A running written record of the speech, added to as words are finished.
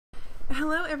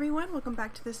Hello everyone, welcome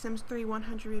back to the Sims 3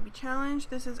 100 Baby Challenge.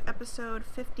 This is episode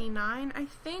 59, I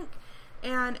think,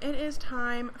 and it is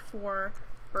time for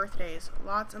birthdays.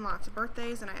 Lots and lots of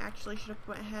birthdays, and I actually should have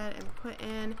went ahead and put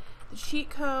in the cheat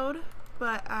code,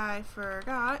 but I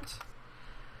forgot.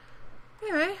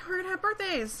 Anyway, we're gonna have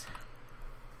birthdays.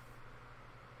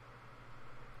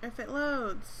 If it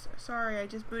loads. Sorry, I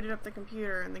just booted up the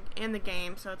computer and the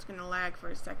game, so it's gonna lag for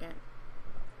a second.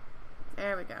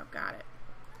 There we go, got it.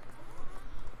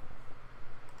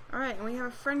 Alright, and we have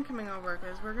a friend coming over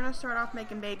because we're going to start off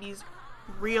making babies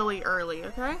really early,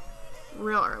 okay?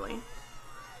 Real early.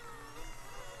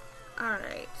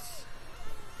 Alright.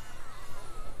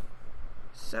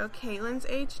 So Caitlin's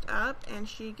aged up and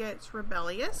she gets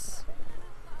rebellious.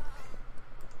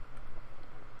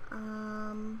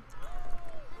 Alright.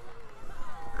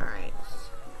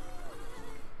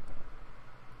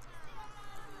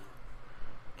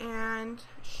 And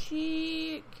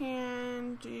she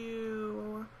can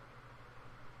do...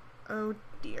 Oh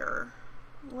dear.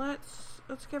 Let's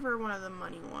give her one of the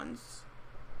money ones.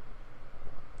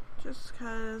 Just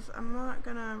cause I'm not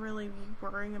gonna really be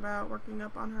worrying about working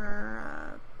up on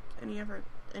her any of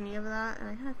that, and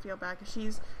I kind of feel bad because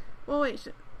she's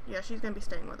she's gonna be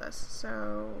staying with us.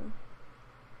 So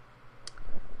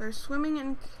there's swimming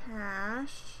in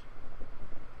cash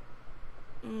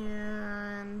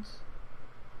and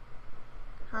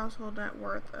household net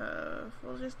worth of,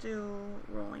 we'll just do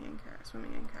rolling in cash,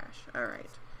 swimming in cash. Alright.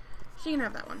 She can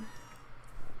have that one.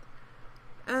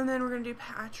 And then we're going to do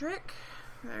Patrick.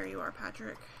 There you are,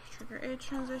 Patrick. Trigger age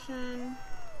transition.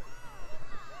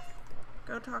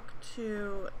 Go talk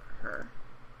to her.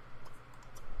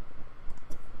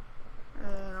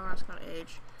 No, that's not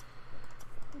age.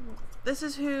 This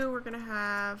is who we're going to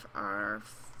have our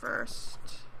first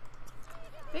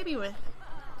baby with.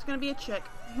 It's going to be a chick.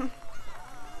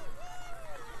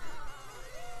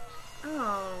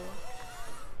 Oh.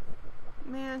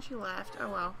 Man, she left. Oh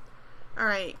well.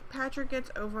 Alright, Patrick gets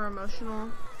over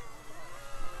emotional.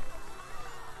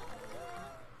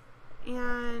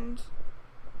 And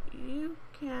you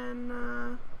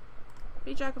can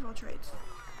be jack of all trades.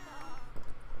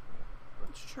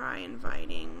 Let's try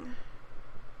inviting.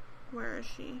 Where is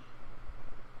she?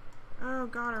 Oh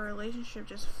god, our relationship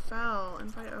just fell.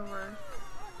 Invite over.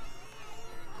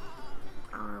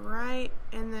 Alright,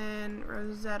 and then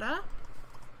Rosetta.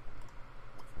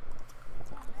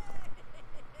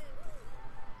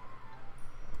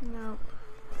 Nope.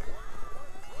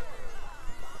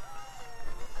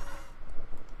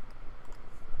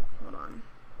 Hold on.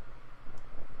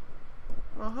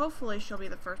 Well, hopefully she'll be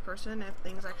the first person if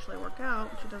things actually work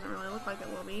out, which it doesn't really look like it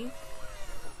will be.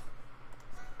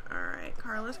 Alright,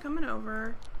 Carla's coming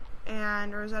over.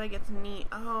 And Rosetta gets neat.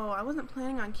 Oh, I wasn't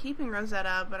planning on keeping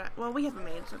Rosetta, but well, we have a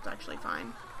maid, so it's actually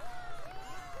fine.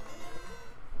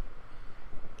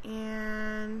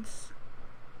 And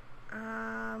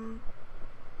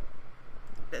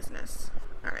business.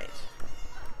 All right.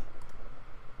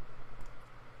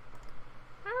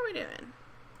 How are we doing?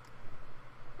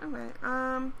 Okay.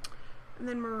 And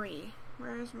then Marie.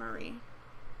 Where is Marie?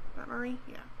 Is that Marie?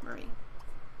 Yeah, Marie.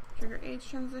 Trigger age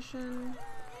transition.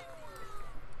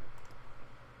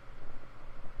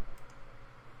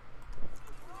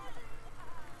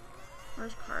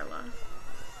 Where's Carla?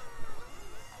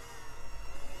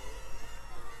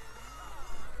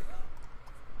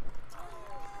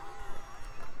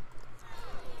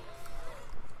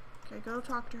 Okay, go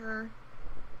talk to her.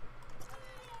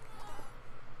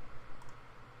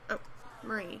 Oh,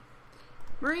 Marie.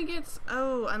 Marie gets,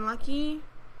 oh, unlucky.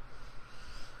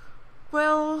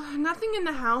 Well, nothing in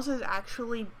the house is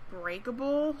actually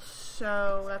breakable,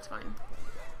 so that's fine.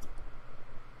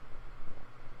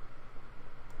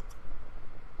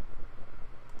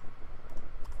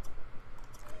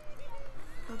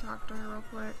 Talk to her real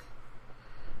quick.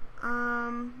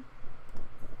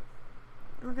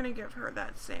 We're gonna give her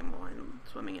that same one,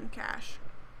 swimming in cash.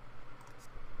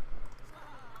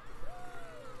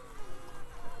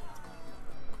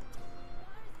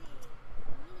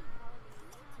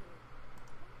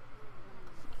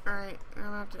 Alright,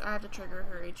 I have to trigger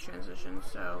her age transition,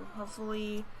 so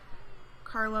hopefully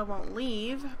Carla won't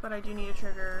leave, but I do need to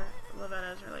trigger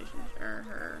Lovetta's relationship, or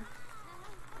her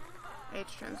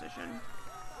age transition.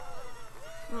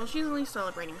 Well, she's at least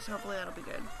celebrating, so hopefully that'll be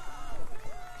good.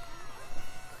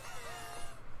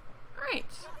 Alright.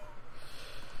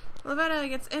 Lovetta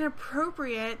gets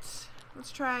inappropriate. Let's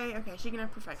try... Okay, she can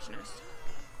have perfectionist.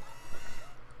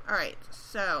 Alright,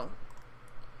 so...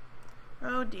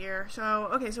 Oh dear. So,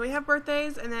 okay, so we have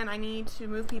birthdays, and then I need to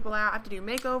move people out. I have to do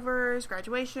makeovers,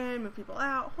 graduation, move people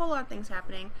out, a whole lot of things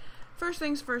happening. First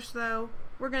things first, though,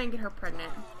 we're gonna get her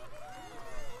pregnant.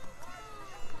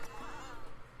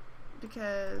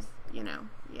 Because, you know,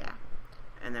 yeah.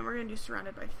 And then we're gonna do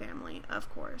surrounded by family,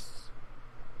 of course.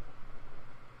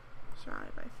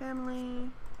 Surrounded by family.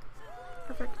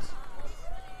 Perfect.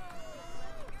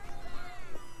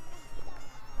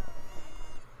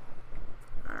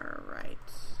 Alright.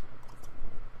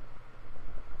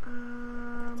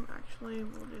 Actually,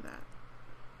 we'll do that.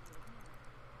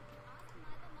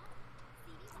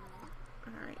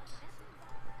 Alright.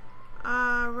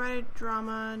 Write a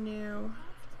drama, new.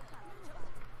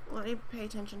 Let me pay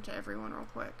attention to everyone real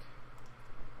quick.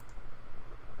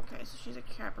 Okay, so she's a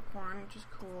Capricorn, which is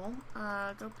cool.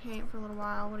 Go paint for a little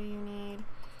while. What do you need?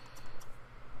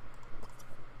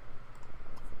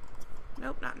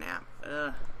 Nope, not nap.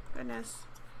 Ugh, goodness.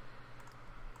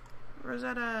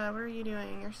 Rosetta, what are you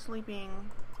doing? You're sleeping.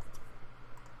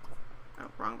 Oh,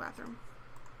 wrong bathroom.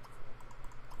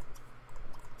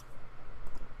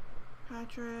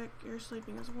 Patrick, you're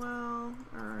sleeping as well.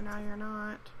 Or now you're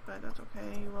not, but that's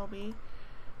okay, you will be.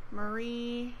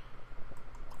 Marie.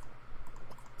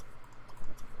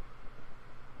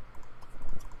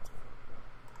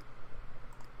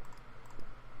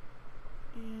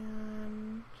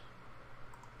 And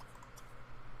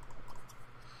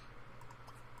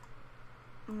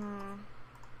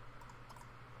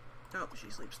oh, she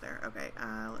sleeps there. Okay,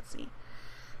 let's see.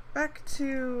 Back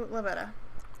to Lovetta.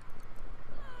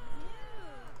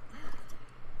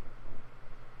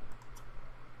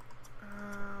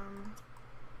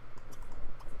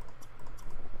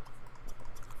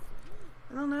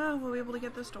 I don't know if we'll be able to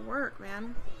get this to work,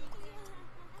 man.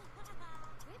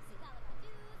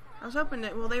 I was hoping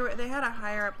that, well, they had a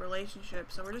higher up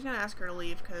relationship, so we're just gonna ask her to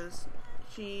leave because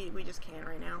we just can't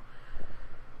right now.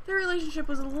 Their relationship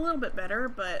was a little bit better,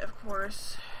 but of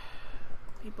course,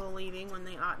 people leaving when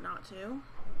they ought not to.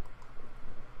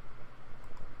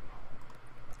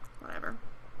 Whatever.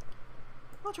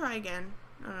 I'll try again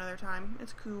another time.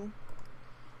 It's cool.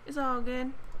 It's all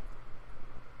good.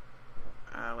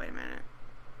 Wait a minute.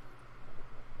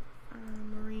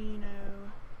 Marino.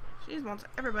 She just wants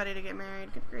everybody to get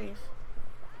married. Good grief.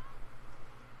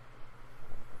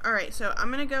 Alright, so I'm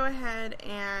going to go ahead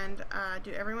and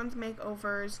do everyone's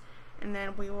makeovers, and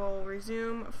then we will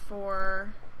resume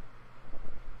for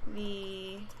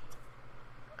the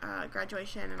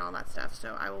graduation and all that stuff.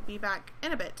 So I will be back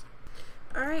in a bit.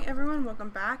 Alright everyone, welcome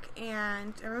back,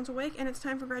 and everyone's awake, and it's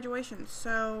time for graduation.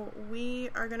 So we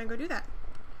are going to go do that.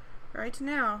 Right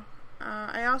now.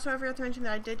 I also forgot to mention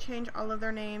that I did change all of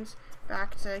their names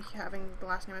back to having the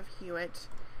last name of Hewitt.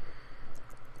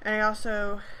 And I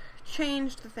also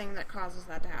changed the thing that causes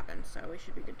that to happen, so we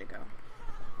should be good to go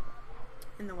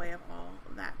in the way of all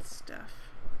that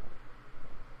stuff.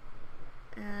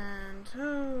 And,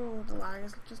 oh, the lag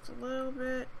is just a little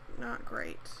bit not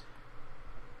great.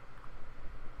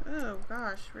 Oh,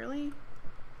 gosh, really?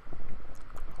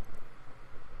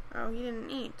 Oh, he didn't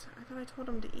eat. I thought I told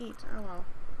him to eat. Oh, well.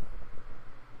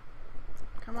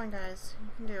 Come on, guys.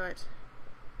 You can do it.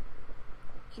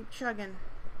 Keep chugging.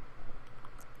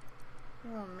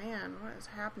 Oh, man. What is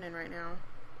happening right now?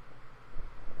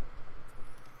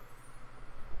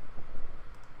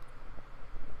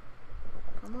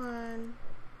 Come on.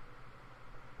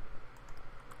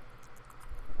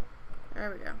 There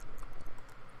we go.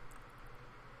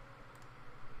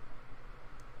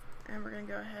 And we're going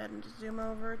to go ahead and just zoom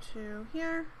over to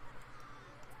here.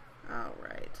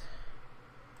 Alright.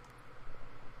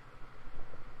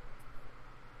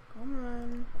 Come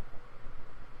on.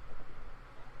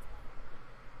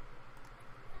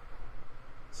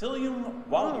 Cillian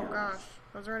Walliers. Oh gosh,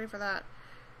 I was ready for that.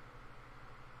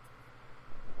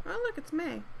 Oh look, it's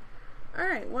May.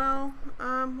 Alright, well,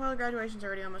 graduation's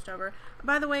already almost over.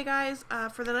 By the way, guys,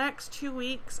 for the next 2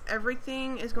 weeks,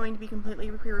 everything is going to be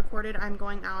completely pre-recorded. I'm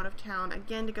going out of town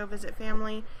again to go visit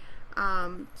family.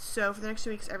 So for the next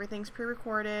 2 weeks, everything's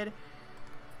pre-recorded.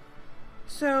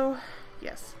 So,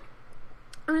 yes.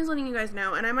 I'm just letting you guys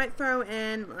know, and I might throw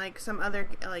in, like, some other,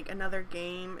 like, another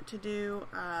game to do,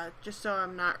 just so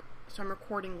I'm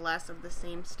recording less of the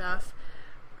same stuff.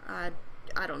 I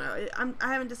don't know.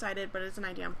 I haven't decided, but it's an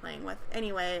idea I'm playing with.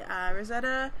 Anyway,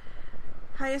 Rosetta,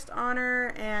 highest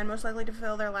honor and most likely to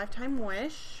fulfill their lifetime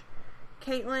wish.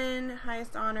 Caitlin,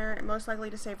 highest honor and most likely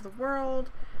to save the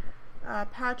world.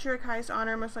 Patrick, highest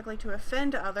honor, most likely to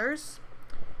offend others.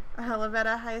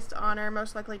 Lovetta, highest honor,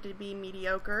 most likely to be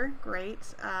mediocre.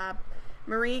 Great.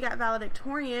 Marie got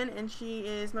valedictorian, and she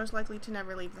is most likely to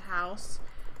never leave the house.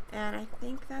 And I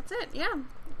think that's it. Yeah,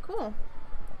 cool.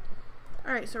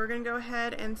 Alright, so we're going to go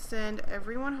ahead and send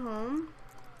everyone home.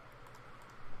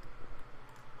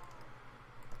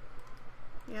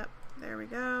 Yep, There we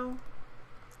go.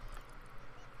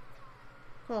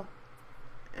 Cool.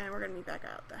 And we're going to be back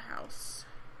out the house,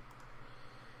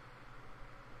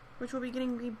 which will be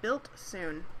getting rebuilt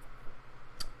soon.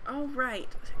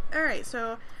 Alright. Alright,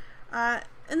 so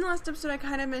in the last episode I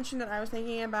kind of mentioned that I was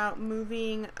thinking about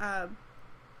moving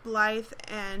Blythe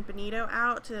and Benito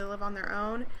out to live on their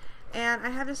own, and I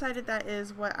have decided that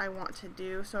is what I want to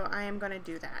do, so I am going to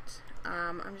do that.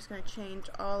 I'm just going to change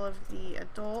all of the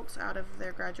adults out of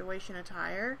their graduation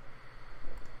attire.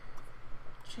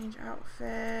 Change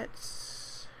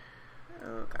outfits.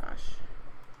 Oh gosh.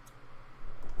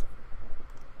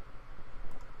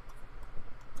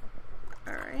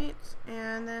 Alright,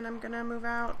 and then I'm gonna move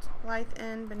out Blythe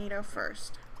and Benito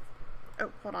first.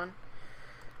 Oh, hold on.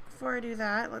 Before I do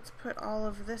that, let's put all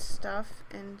of this stuff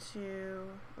into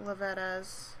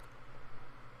Lovetta's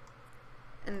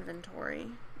inventory.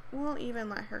 We'll even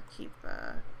let her keep,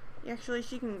 actually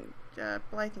she can,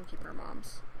 Blythe can keep her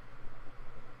mom's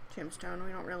tombstone.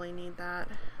 We don't really need that.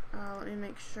 Let me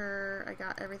make sure I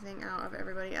got everything out of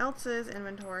everybody else's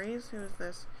inventories. Who is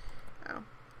this? Oh.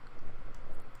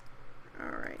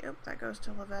 Alright, oh, that goes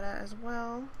to Lovetta as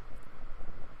well.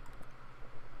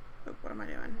 Oh, what am I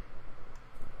doing?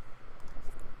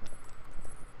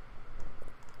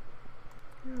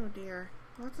 Oh dear.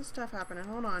 Lots of stuff happening.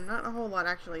 Hold on. Not a whole lot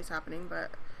actually is happening,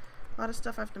 but a lot of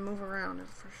stuff I have to move around is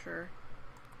for sure.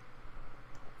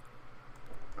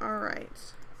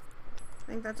 Alright.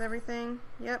 I think that's everything.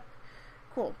 Yep.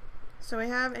 Cool. So we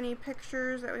have any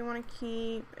pictures that we want to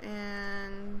keep,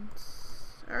 and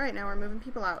alright, now we're moving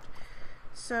people out.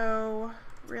 So,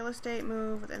 real estate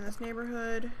move within this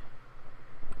neighborhood.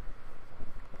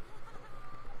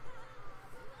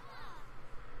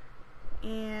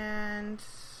 And,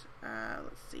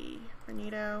 let's see,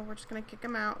 Benito, we're just gonna kick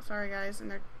him out. Sorry guys,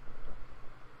 and they're,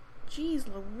 jeez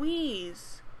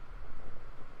Louise.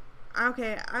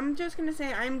 Okay, I'm just gonna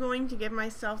say I'm going to give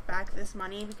myself back this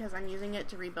money because I'm using it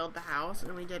to rebuild the house,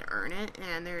 and we did earn it,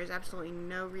 and there is absolutely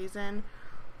no reason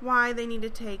why they need to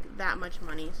take that much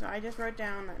money. So I just wrote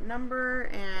down that number,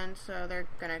 and so they're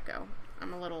gonna go.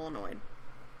 I'm a little annoyed,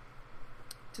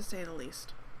 to say the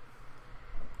least.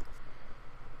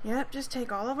 Yep, just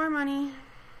take all of our money.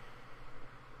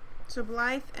 So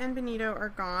Blythe and Benito are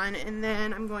gone, and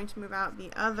then I'm going to move out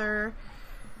the other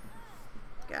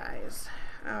guys.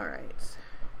 Alright.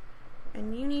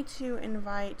 And you need to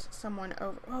invite someone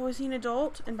over. Oh, is he an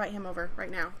adult? Invite him over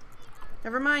right now.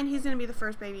 Never mind, he's going to be the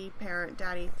first baby parent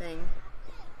daddy thing.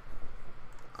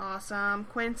 Awesome.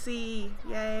 Quincy.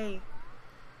 Yay.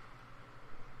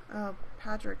 Oh,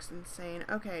 Patrick's insane.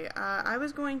 Okay, I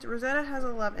was going to... Rosetta has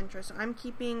a love interest, so I'm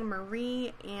keeping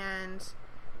Marie and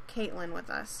Caitlin with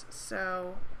us.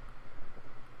 So,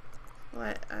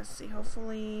 let us see.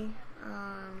 Hopefully...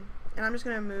 and I'm just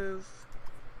going to move...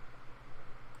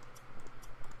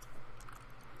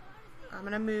 I'm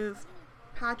going to move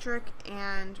Patrick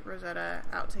and Rosetta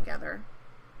out together.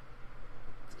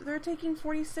 They're taking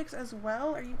 46 as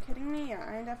well? Are you kidding me? Yeah,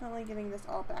 I'm definitely giving this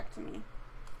all back to me.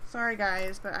 Sorry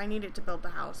guys, but I need it to build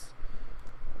the house.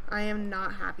 I am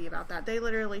not happy about that. They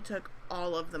literally took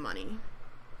all of the money.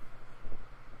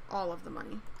 All of the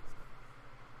money.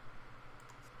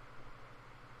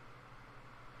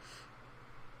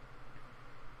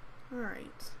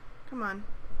 Alright. Come on.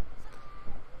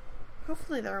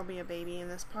 Hopefully there will be a baby in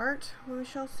this part. We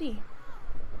shall see.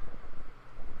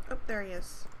 Oh, there he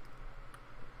is.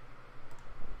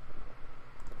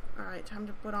 Alright, time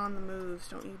to put on the moves.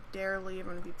 Don't you dare leave.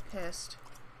 I'm going to be pissed.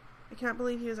 I cannot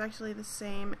believe he was actually the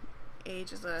same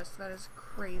age as us. That is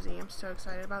crazy. I'm so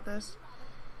excited about this.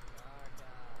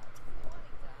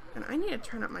 And I need to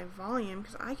turn up my volume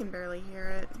because I can barely hear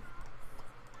it.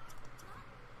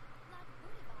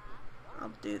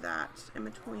 I'll do that in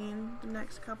between the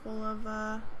next couple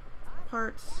of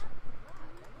parts.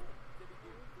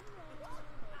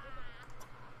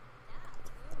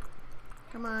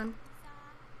 Come on.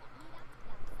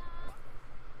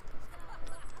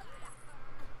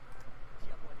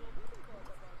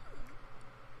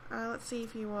 Let's see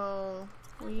if he will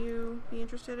you be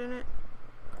interested in it?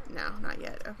 No, not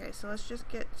yet. Okay, so let's just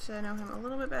get to know him a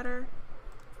little bit better.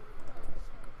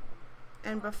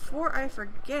 And before I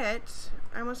forget,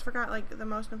 I almost forgot like the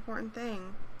most important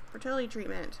thing. Fertility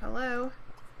treatment. Hello.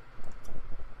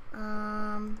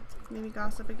 Maybe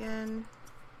gossip again.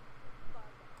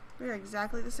 We are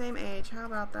exactly the same age. How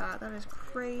about that? That is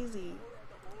crazy.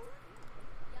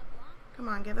 Come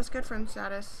on, give us good friend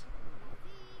status.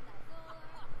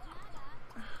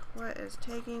 What is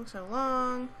taking so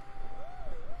long?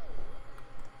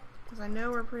 Because I know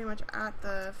we're pretty much at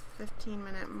the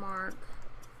 15-minute mark.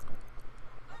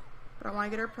 But I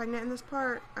want to get her pregnant in this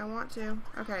part. I want to.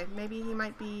 Okay, maybe he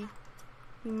might be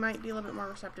a little bit more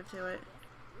receptive to it.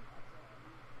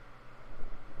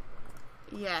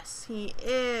 Yes, he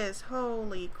is.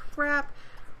 Holy crap.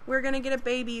 We're gonna get a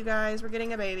baby, you guys. We're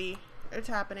getting a baby. It's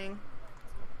happening.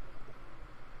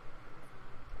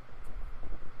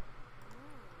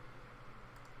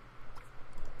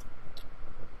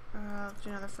 Let's do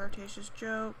another flirtatious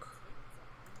joke.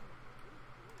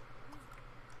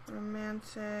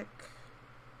 Romantic.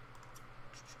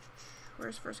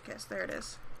 Where's first kiss? There it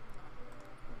is.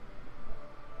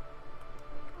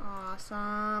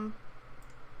 Awesome.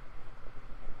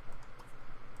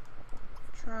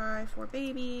 Try for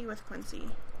baby with Quincy.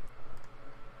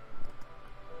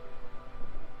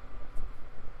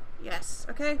 Yes.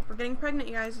 Okay, we're getting pregnant,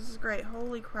 you guys. This is great.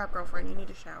 Holy crap, girlfriend. You need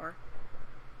to shower.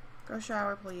 Go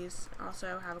shower, please.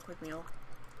 Also, have a quick meal.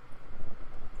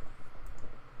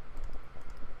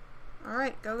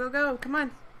 Alright, go, go, go. Come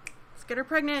on. Let's get her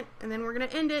pregnant, and then we're going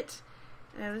to end it.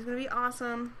 And it was going to be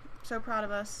awesome. So proud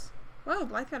of us. Whoa,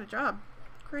 Blythe got a job.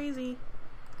 Crazy.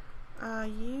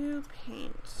 You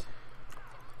paint.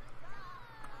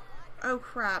 Oh,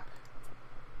 crap.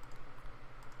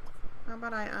 How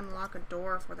about I unlock a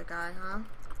door for the guy, huh?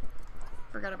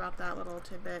 Forgot about that little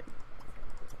tidbit.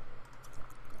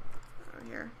 Oh,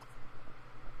 here.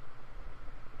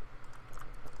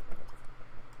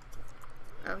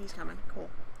 Oh, he's coming. Cool.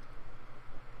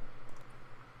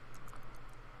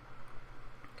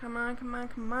 Come on, come on,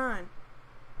 come on.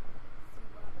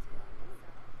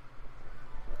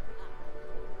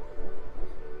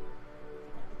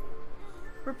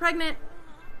 We're pregnant.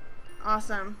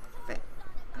 Awesome.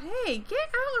 Hey, get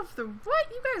out of the... What?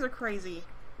 You guys are crazy.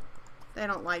 They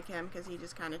don't like him because he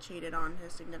just kind of cheated on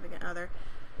his significant other.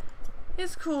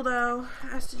 It's cool, though.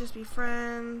 Has to just be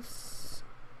friends.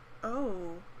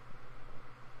 Oh.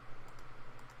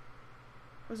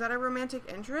 Was that a romantic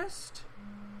interest?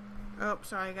 Oh,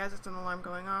 sorry, guys. It's an alarm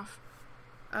going off.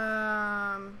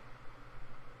 Oh,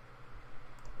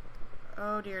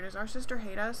 dear. Does our sister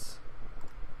hate us?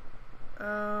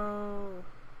 Oh...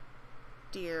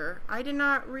 dear. I did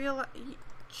not realize...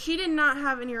 She did not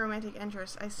have any romantic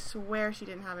interests. I swear she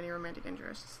didn't have any romantic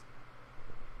interests.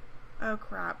 Oh,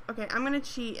 crap. Okay, I'm gonna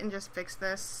cheat and just fix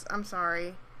this. I'm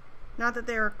sorry. Not that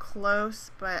they were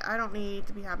close, but I don't need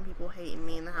to be having people hating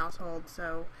me in the household,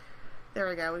 so... There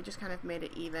we go. We just kind of made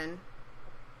it even.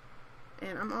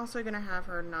 And I'm also gonna have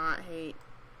her not hate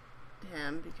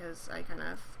him, because I kind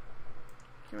of...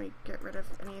 Can we get rid of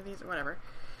any of these? Whatever.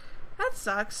 That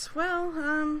sucks.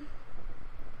 Well,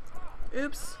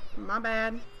 oops, my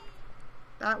bad.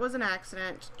 That was an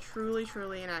accident. Truly,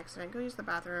 truly an accident. Go use the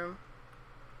bathroom.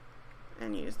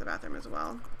 And use the bathroom as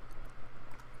well.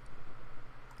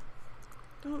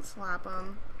 Don't slap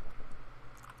him.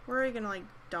 Where are you gonna, like,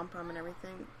 dump him and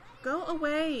everything? Go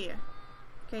away!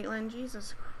 Caitlin,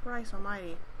 Jesus Christ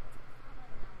almighty.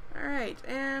 Alright,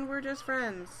 and we're just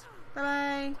friends.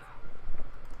 Bye-bye!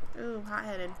 Ooh,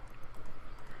 hot-headed.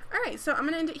 Alright, so I'm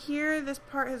going to end it here. This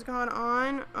part has gone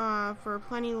on for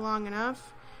plenty long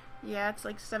enough. Yeah, it's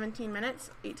like 17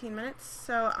 minutes, 18 minutes.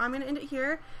 So I'm going to end it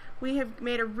here. We have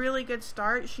made a really good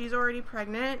start. She's already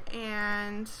pregnant,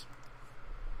 and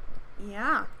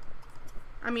yeah.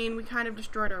 I mean, we kind of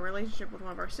destroyed our relationship with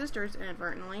one of our sisters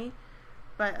inadvertently,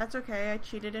 but that's okay. I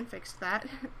cheated and fixed that.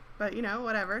 But, you know,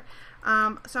 whatever. So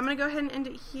I'm going to go ahead and end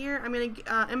it here. I'm going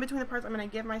to, in between the parts, I'm going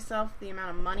to give myself the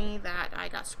amount of money that I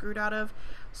got screwed out of.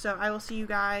 So I will see you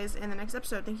guys in the next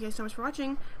episode. Thank you guys so much for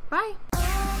watching. Bye!